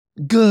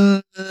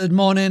Good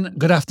morning,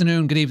 good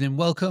afternoon, good evening.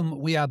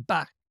 Welcome. We are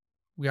back.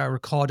 We are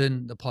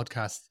recording the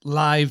podcast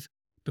live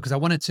because I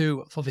wanted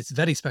to, for this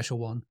very special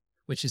one,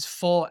 which is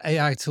 4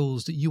 AI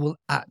tools that you will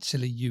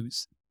actually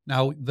use.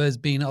 Now, there's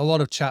been a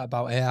lot of chat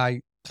about AI,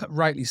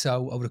 rightly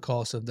so, over the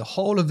course of the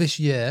whole of this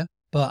year,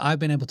 but I've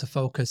been able to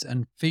focus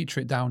and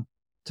feature it down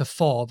to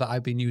 4 that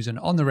I've been using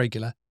on the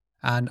regular,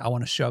 and I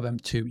want to show them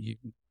to you.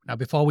 Now,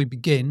 before we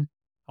begin,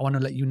 I want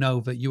to let you know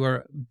that you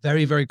are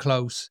very, very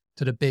close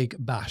to the Big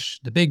Bash.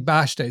 The Big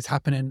Bash that is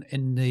happening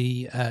in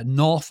the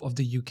north of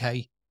the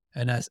UK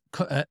in a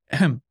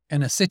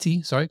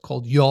city,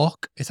 called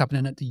York. It's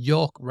happening at the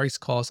York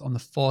Racecourse on the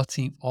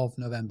 14th of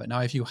November.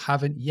 Now, if you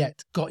haven't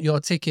yet got your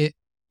ticket,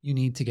 you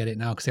need to get it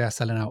now because they are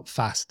selling out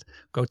fast.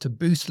 Go to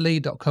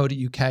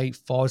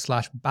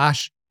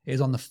boostly.co.uk/bash. It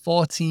is on the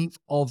 14th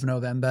of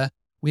November.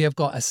 We have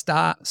got a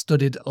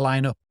star-studded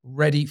lineup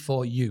ready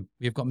for you.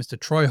 We have got Mr.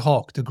 Troy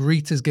Hawk, the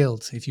Greeters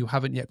Guild. If you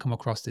haven't yet come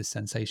across this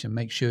sensation,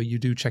 make sure you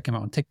do check him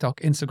out on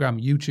TikTok,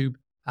 Instagram, YouTube.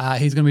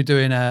 He's going to be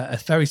doing a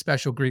very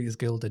special Greeters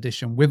Guild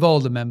edition with all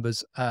the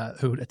members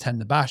who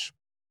attend the bash.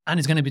 And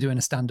he's going to be doing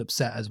a stand-up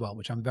set as well,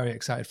 which I'm very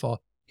excited for.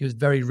 He was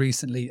very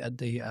recently at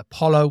the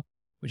Apollo,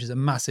 which is a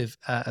massive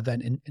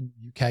event in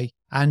the UK.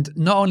 And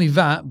not only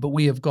that, but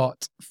we have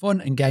got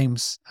fun and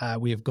games.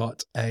 We have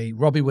got a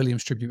Robbie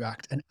Williams tribute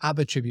act, an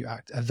ABBA tribute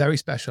act, a very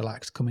special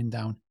act coming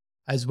down,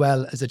 as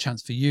well as a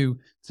chance for you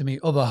to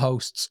meet other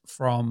hosts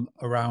from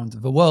around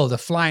the world. They're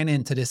flying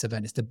into this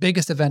event. It's the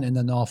biggest event in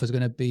the North. There's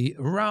going to be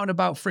around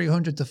about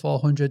 300 to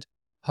 400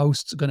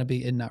 hosts going to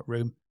be in that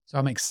room. So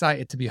I'm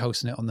excited to be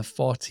hosting it on the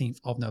 14th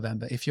of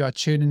November. If you are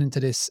tuning into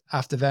this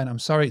after then, I'm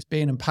sorry it's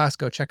been in past.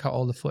 Go check out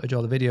all the footage,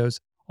 all the videos,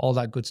 all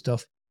that good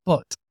stuff.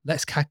 But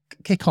let's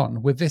kick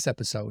on with this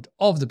episode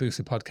of the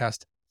Boostly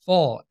Podcast,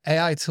 4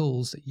 AI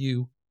tools that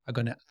you are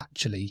going to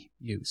actually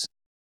use.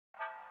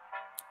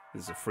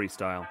 This is a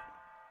freestyle.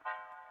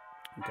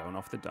 I'm going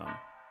off the dome.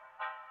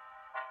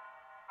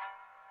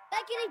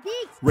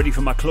 Ready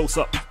for my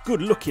close-up?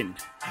 Good looking.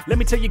 Let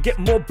me tell you, get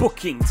more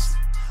bookings.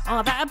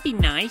 Oh, that'd be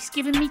nice.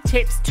 Giving me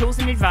tips, tools,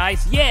 and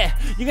advice. Yeah,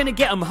 you're going to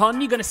get them, hon.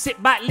 You're going to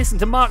sit back, listen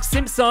to Mark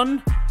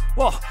Simpson.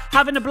 Whoa,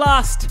 having a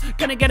blast.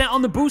 Gonna get it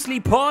on the Boostly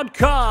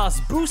Podcast.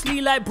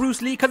 Boostly like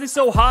Bruce Lee, cause it's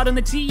so hard and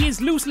the T is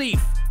loose leaf.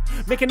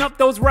 Making up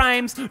those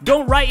rhymes,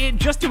 don't write it,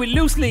 just do it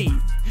loosely.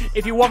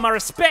 If you want my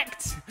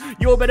respect,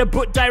 you better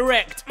put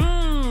direct.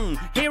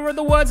 Here are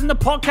the words in the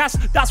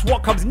podcast, that's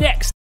what comes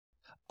next.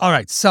 All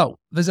right, so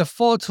there's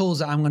 4 tools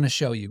that I'm going to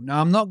show you. Now,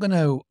 I'm not going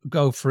to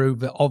go through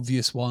the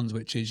obvious ones,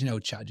 which is,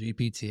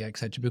 ChatGPT,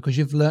 etc., because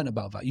you've learned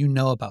about that, you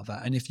know about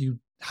that. And if you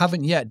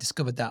haven't yet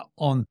discovered that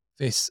on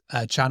this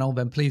channel,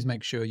 then please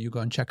make sure you go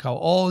and check out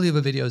all the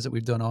other videos that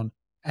we've done on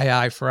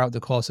AI throughout the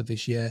course of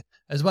this year,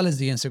 as well as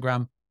the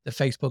Instagram, the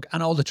Facebook,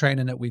 and all the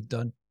training that we've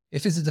done.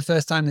 If this is the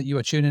first time that you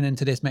are tuning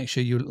into this, make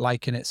sure you're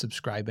liking it,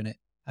 subscribing it,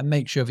 and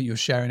make sure that you're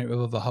sharing it with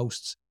other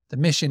hosts. The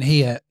mission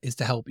here is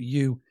to help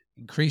you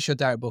increase your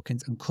direct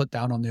bookings and cut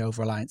down on the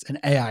over-reliance, and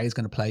AI is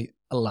going to play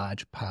a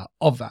large part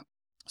of that.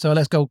 So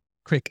let's go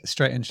quick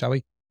straight in, shall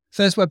we?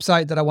 First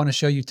website that I want to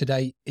show you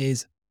today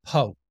is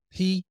Poe,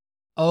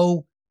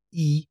 Poe.com.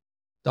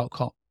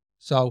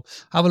 So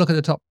have a look at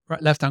the top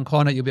right, left-hand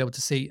corner. You'll be able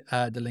to see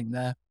the link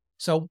there.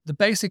 So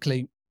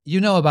basically,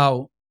 you know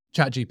about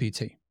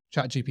ChatGPT,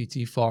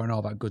 ChatGPT-4 and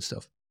all that good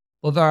stuff.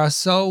 Well, there are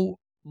so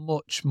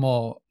much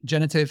more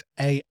generative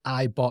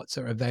AI bots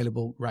that are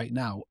available right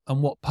now.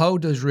 And what Poe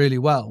does really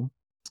well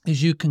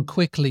is you can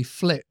quickly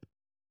flip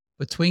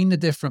between the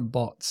different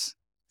bots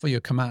for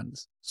your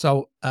commands.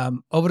 So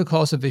over the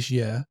course of this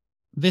year,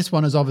 this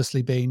one has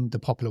obviously been the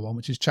popular one,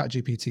 which is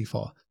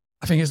ChatGPT-4.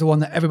 I think it's the one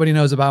that everybody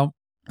knows about.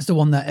 It's the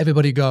one that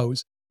everybody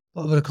goes.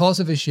 But over the course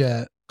of this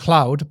year,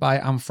 Cloud by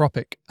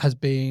Anthropic has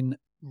been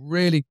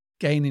really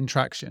gaining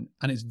traction,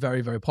 and it's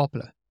very, very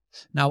popular.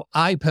 Now,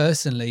 I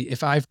personally,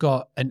 if I've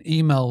got an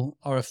email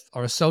or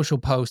a social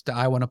post that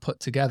I want to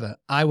put together,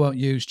 I won't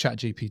use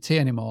ChatGPT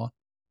anymore.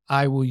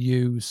 I will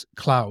use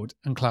Cloud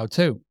and Cloud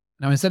 2.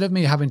 Now, instead of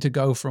me having to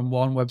go from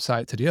one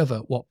website to the other,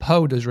 what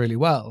Poe does really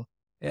well,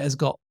 it has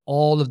got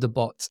all of the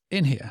bots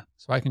in here.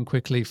 So I can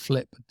quickly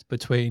flip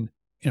between,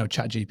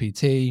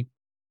 ChatGPT,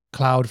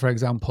 Cloud, for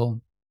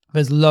example.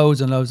 There's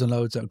loads and loads and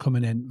loads that are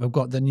coming in. We've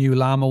got the new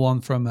Llama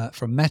one from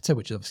Meta,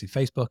 which is obviously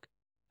Facebook,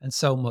 and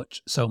so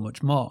much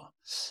more.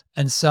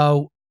 And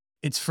so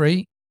it's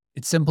free.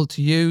 It's simple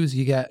to use.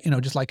 You get,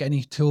 just like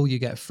any tool, you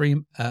get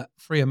a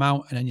free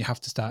amount, and then you have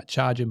to start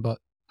charging. But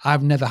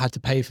I've never had to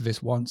pay for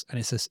this once, and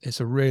it's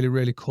a really,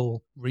 really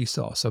cool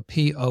resource. So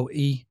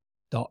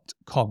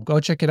Poe.com. Go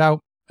check it out.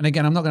 And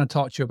again, I'm not going to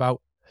talk to you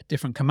about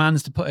different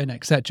commands to put in,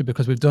 etc.,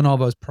 because we've done all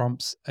those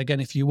prompts. Again,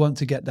 if you want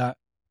to get that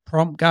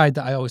prompt guide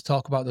that I always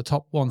talk about, the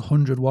top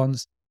 100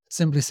 ones,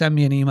 simply send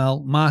me an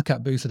email,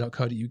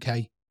 mark@boostly.co.uk,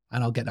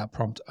 and I'll get that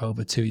prompt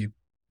over to you.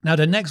 Now,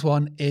 the next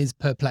one is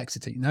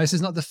Perplexity. Now, this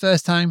is not the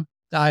first time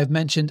that I've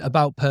mentioned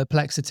about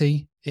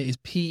Perplexity. It is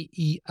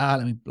P-E-R,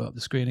 let me blow up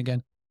the screen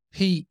again,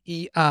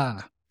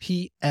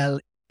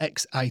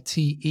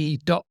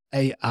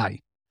 Perplexite.ai.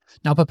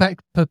 Now,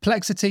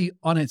 Perplexity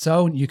on its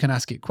own, you can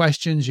ask it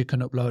questions, you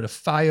can upload a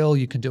file,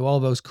 you can do all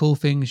those cool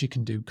things. You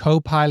can do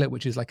Copilot,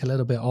 which is like a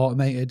little bit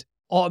automated.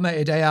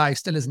 Automated AI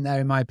still isn't there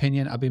in my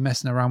opinion. I've been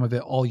messing around with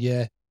it all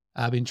year.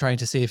 I've been trying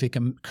to see if it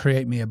can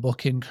create me a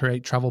booking,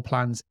 create travel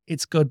plans.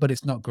 It's good, but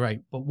it's not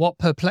great. But what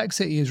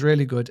Perplexity is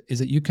really good is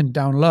that you can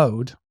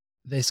download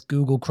this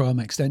Google Chrome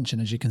extension,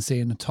 as you can see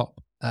in the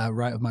top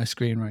right of my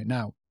screen right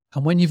now.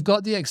 And when you've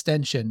got the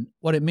extension,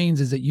 what it means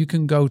is that you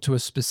can go to a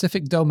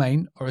specific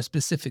domain or a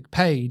specific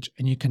page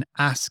and you can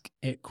ask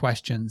it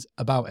questions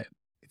about it.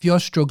 If you're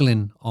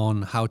struggling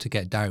on how to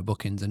get direct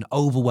bookings and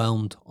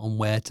overwhelmed on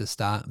where to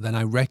start, then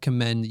I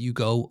recommend you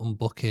go and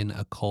book in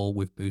a call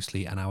with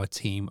Boostly and our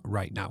team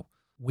right now.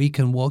 We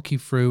can walk you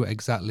through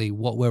exactly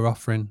what we're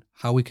offering,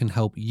 how we can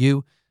help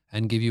you,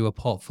 and give you a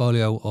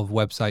portfolio of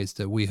websites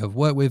that we have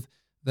worked with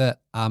that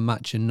are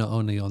matching not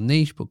only your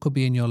niche, but could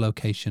be in your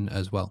location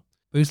as well.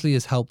 Boostly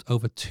has helped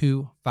over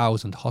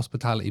 2,000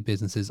 hospitality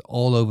businesses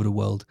all over the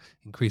world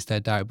increase their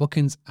direct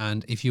bookings.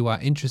 And if you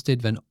are interested,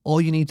 then all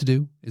you need to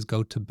do is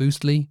go to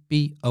Boostly,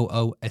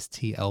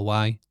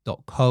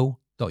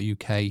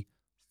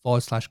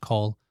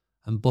 boostly.co.uk/call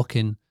and book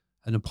in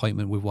an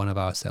appointment with one of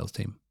our sales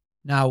team.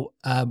 Now,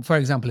 for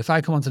example, if I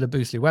come onto the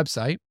Boostly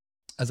website,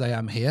 as I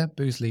am here,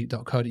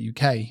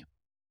 boostly.co.uk,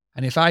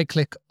 and if I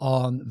click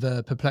on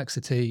the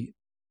Perplexity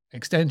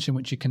extension,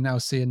 which you can now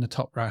see in the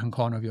top right-hand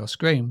corner of your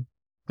screen,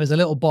 there's a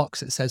little box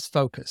that says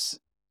focus.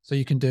 So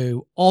you can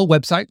do all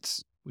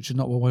websites, which is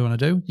not what we want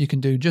to do. You can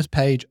do just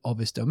page or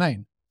this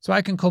domain. So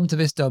I can come to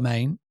this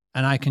domain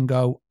and I can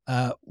go,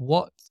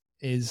 what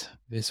is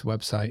this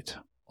website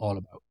all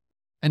about?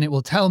 And it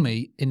will tell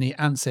me in the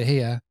answer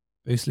here,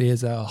 Boostly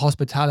is a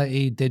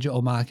hospitality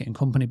digital marketing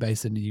company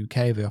based in the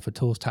UK. They offer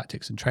tools,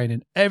 tactics, and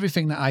training,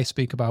 everything that I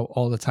speak about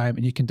all the time,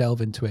 and you can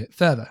delve into it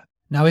further.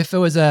 Now, if there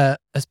was a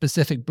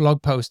specific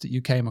blog post that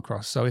you came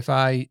across, so if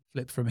I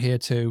flip from here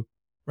to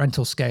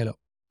Rental Scale Up,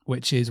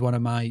 which is one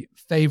of my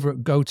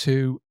favorite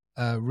go-to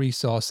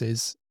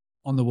resources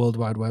on the World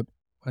Wide Web,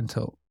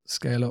 Rental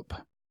Scale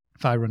Up.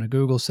 If I run a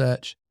Google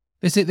search,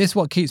 this is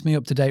what keeps me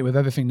up to date with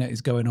everything that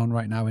is going on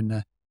right now in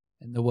the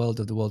world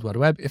of the World Wide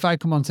Web. If I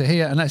come onto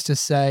here and let's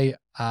just say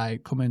I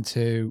come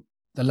into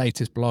the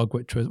latest blog,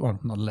 which was, well,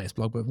 not the latest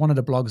blog, but one of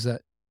the blogs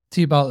that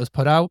T-Bolt has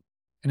put out.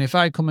 And if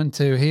I come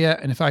into here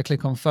and if I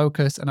click on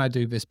focus and I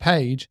do this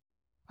page,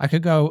 I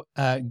could go,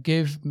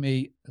 give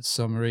me a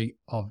summary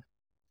of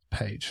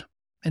page.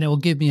 And it will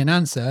give me an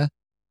answer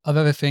of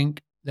everything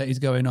that is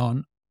going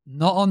on,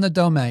 not on the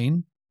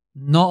domain,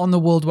 not on the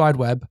World Wide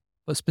Web,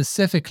 but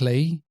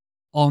specifically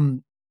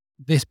on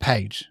this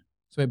page.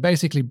 So it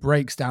basically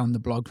breaks down the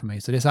blog for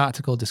me. So this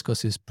article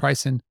discusses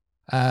pricing,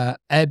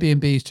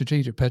 Airbnb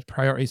strategic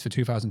priorities for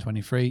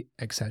 2023,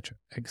 etc.,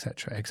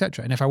 etc.,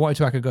 etc. And if I wanted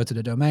to, I could go to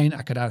the domain.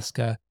 I could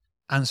answer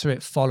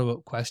it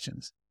follow-up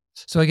questions.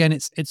 So again,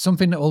 it's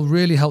something that will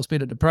really help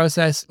speed up the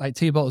process. Like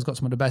T-Bolt has got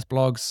some of the best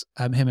blogs.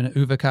 Him and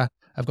Uvika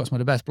have got some of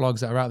the best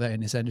blogs that are out there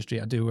in this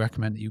industry. I do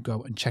recommend that you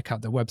go and check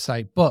out their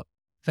website. But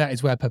that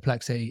is where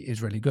Perplexity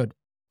is really good.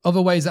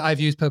 Other ways that I've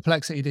used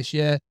Perplexity this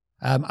year,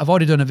 I've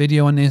already done a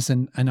video on this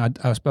and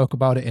I spoke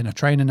about it in a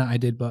training that I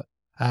did, but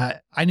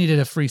I needed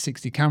a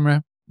 360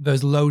 camera.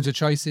 There's loads of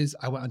choices.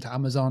 I went onto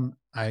Amazon.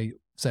 I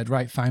said,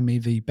 right, find me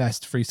the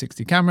best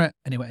 360 camera.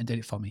 And it went and did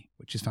it for me,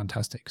 which is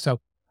fantastic. So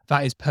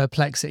that is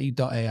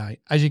perplexity.ai.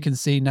 As you can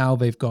see now,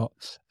 they've got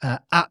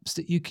apps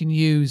that you can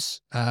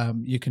use.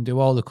 You can do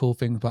all the cool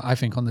things, but I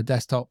think on the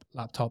desktop,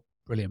 laptop,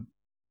 brilliant.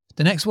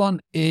 The next one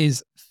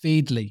is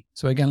Feedly.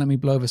 So again, let me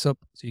blow this up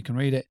so you can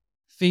read it.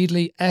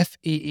 Feedly,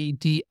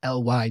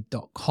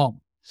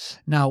 feedly.com.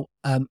 Now,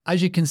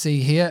 as you can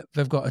see here,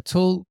 they've got a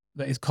tool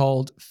that is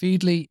called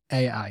Feedly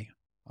AI.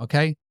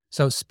 Okay,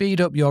 so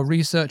speed up your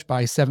research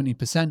by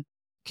 70%.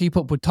 Keep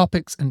up with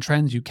topics and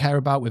trends you care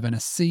about within a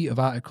sea of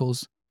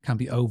articles. Can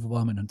be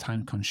overwhelming and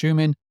time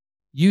consuming.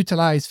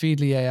 Utilize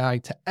Feedly AI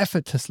to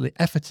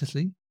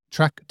effortlessly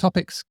track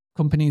topics,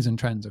 companies, and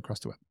trends across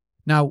the web.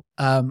 Now,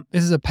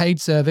 this is a paid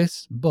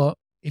service, but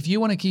if you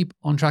want to keep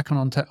on track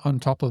and on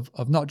top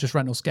of not just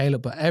Rental Scale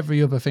Up, but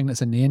every other thing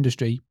that's in the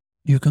industry,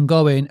 you can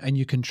go in and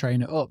you can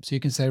train it up. So you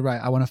can say,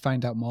 right, I want to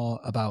find out more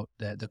about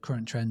the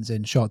current trends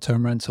in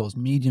short-term rentals,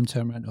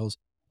 medium-term rentals.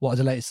 What are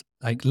the latest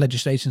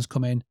legislations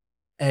come in,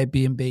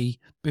 Airbnb,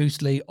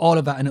 Boostly, all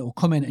of that, and it will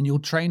come in and you'll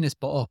train this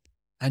bot up.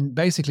 And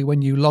basically,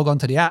 when you log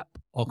onto the app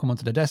or come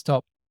onto the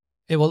desktop,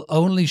 it will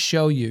only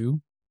show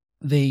you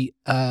the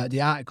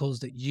articles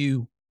that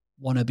you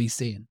want to be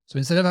seeing. So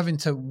instead of having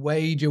to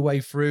wade your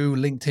way through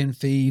LinkedIn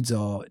feeds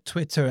or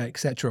Twitter,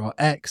 etc., or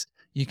X,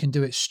 you can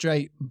do it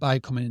straight by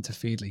coming into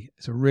Feedly.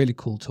 It's a really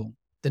cool tool.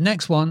 The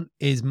next one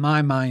is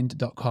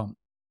mymind.com.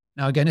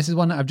 Now, again, this is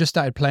one that I've just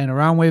started playing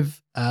around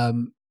with.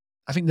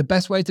 I think the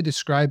best way to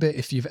describe it,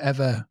 if you've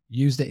ever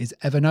used it, is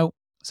Evernote.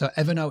 So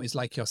Evernote is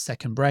like your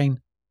second brain.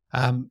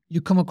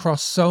 You come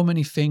across so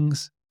many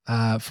things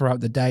throughout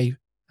the day,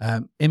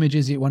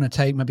 images you want to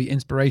take, maybe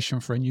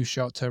inspiration for a new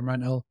short-term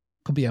rental.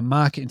 Could be a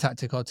marketing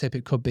tactic or tip.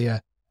 It could be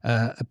a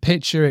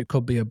picture. It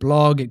could be a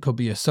blog. It could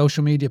be a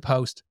social media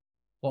post.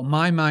 What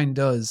my mind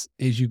does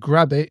is you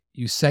grab it,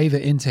 you save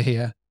it into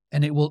here,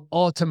 and it will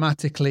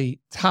automatically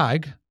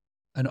tag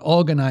and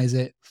organize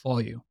it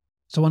for you.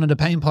 So one of the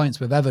pain points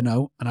with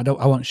Evernote, and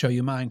I won't show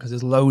you mine because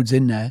there's loads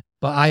in there,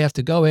 but I have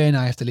to go in,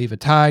 I have to leave a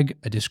tag,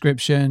 a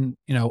description,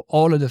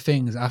 all of the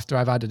things after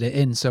I've added it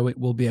in, so it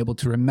will be able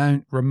to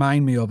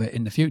remind me of it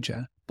in the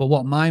future. But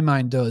what my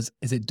mind does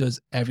is it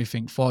does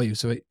everything for you.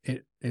 So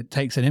it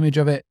takes an image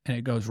of it and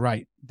it goes,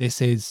 right,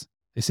 this is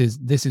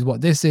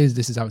what this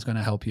is how it's going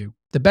to help you.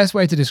 The best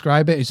way to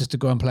describe it is just to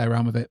go and play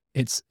around with it.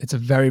 It's a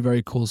very,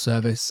 very cool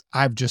service.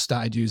 I've just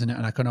started using it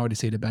and I can already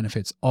see the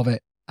benefits of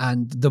it.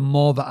 And the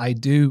more that I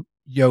do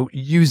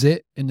use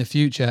it in the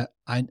future,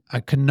 I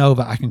can know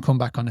that I can come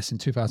back on this in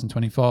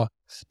 2024,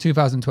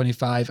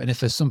 2025. And if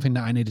there's something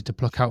that I needed to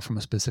pluck out from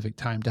a specific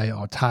time, date,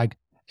 or tag,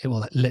 it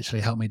will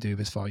literally help me do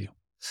this for you.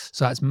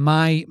 So that's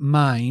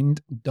mymind.com.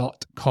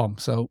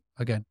 So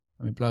again,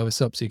 let me blow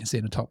this up so you can see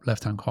in the top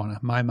left-hand corner,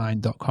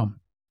 mymind.com.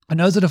 And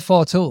those are the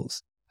 4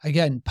 tools.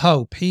 Again,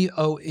 Poe,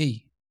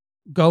 P-O-E.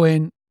 Go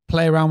in,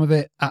 play around with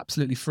it,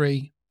 absolutely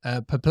free.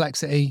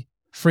 Perplexity,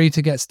 free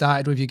to get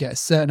started with. You get a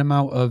certain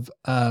amount of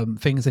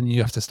things and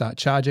you have to start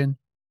charging.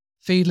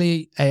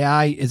 Feedly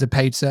AI is a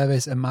paid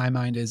service and My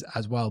Mind is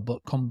as well.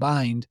 But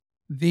combined,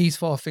 these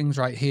 4 things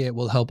right here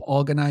will help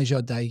organize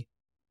your day.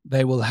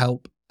 They will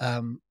help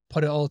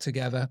put it all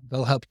together.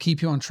 They'll help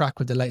keep you on track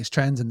with the latest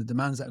trends and the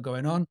demands that are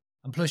going on.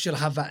 And plus you'll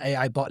have that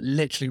AI bot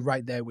literally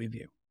right there with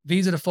you.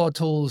 These are the 4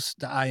 tools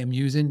that I am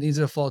using. These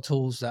are the 4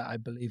 tools that I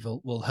believe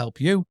will help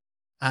you.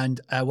 And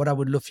what I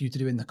would love for you to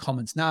do in the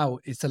comments now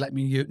is to let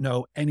me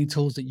know any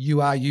tools that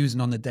you are using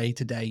on the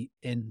day-to-day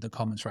in the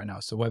comments right now.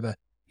 So whether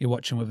you're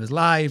watching with us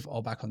live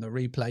or back on the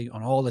replay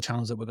on all the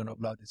channels that we're going to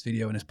upload this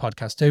video and this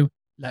podcast to,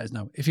 let us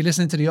know. If you're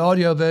listening to the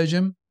audio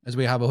version, as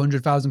we have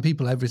 100,000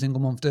 people every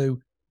single month do,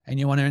 and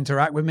you want to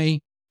interact with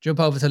me, jump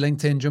over to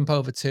LinkedIn, jump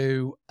over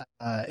to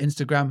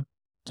Instagram.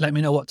 Let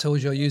me know what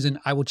tools you're using.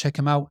 I will check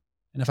them out.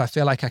 And if I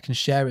feel like I can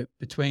share it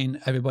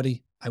between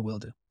everybody, I will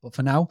do. But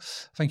for now,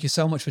 thank you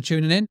so much for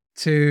tuning in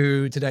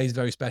to today's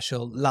very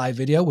special live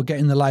video. We're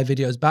getting the live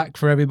videos back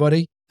for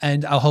everybody.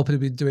 And I'll hopefully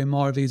be doing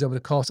more of these over the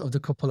course of the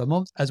couple of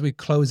months as we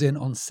close in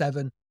on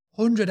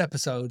 700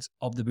 episodes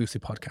of the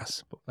Boostly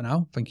Podcast. But for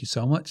now, thank you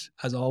so much.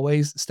 As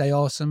always, stay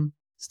awesome,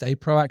 stay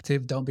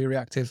proactive, don't be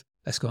reactive.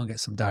 Let's go and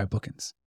get some direct bookings.